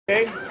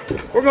Okay,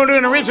 we're going to do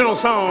an original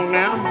song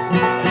now.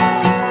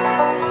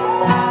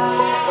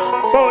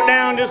 Slow it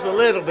down just a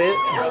little bit.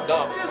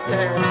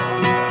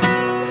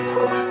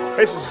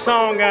 This is a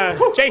song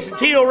Jason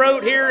Teal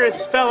wrote here.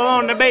 This fellow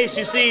on the bass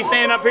you see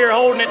stand up here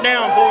holding it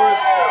down for us.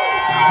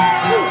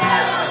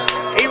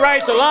 He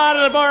writes a lot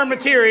of our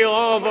material,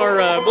 a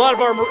lot of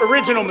our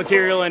original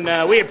material,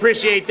 and we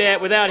appreciate that.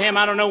 Without him,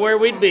 I don't know where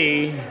we'd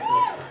be.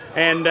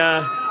 And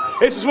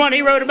this is one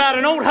he wrote about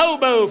an old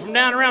hobo from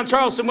down around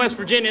Charleston, West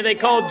Virginia they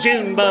called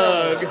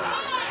Junebug.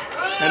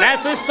 And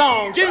that's this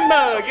song,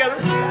 Junebug.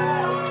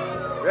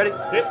 Ready?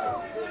 Yep.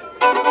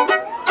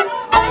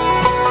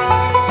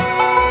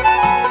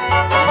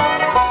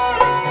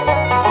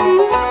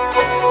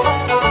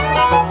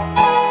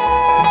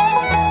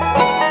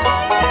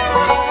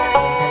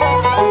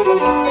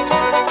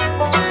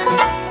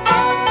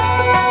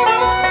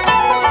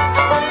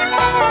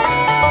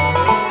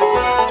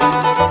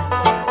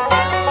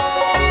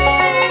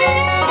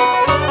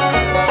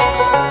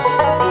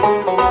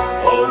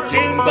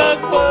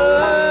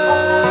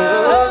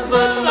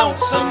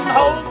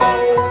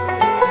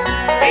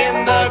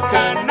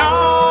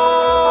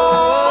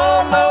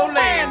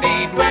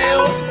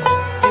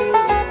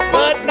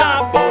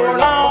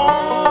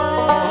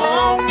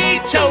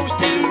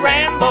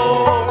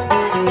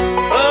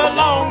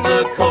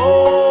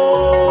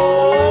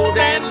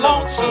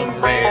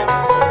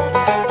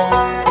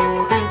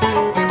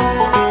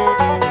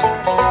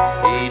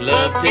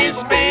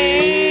 His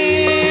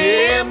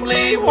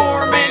family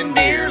warm and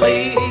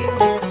dearly,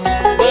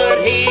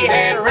 but he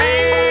had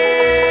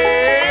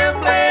rambling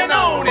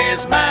on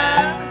his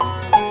mind.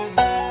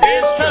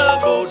 His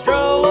troubles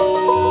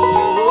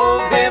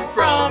drove him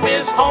from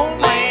his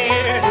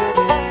homeland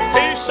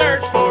to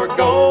search for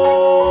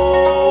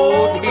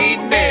gold he'd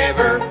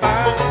never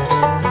find.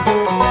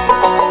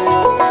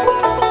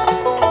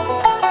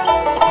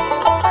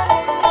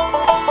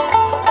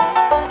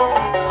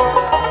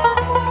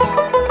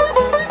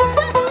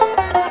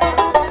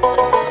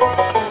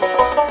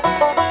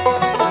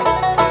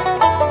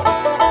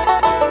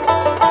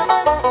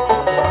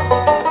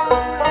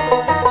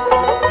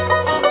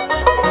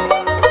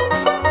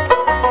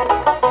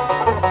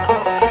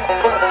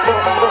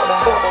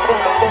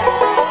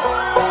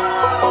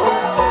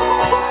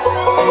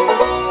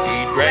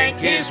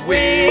 His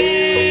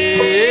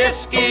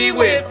whiskey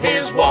with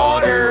his water.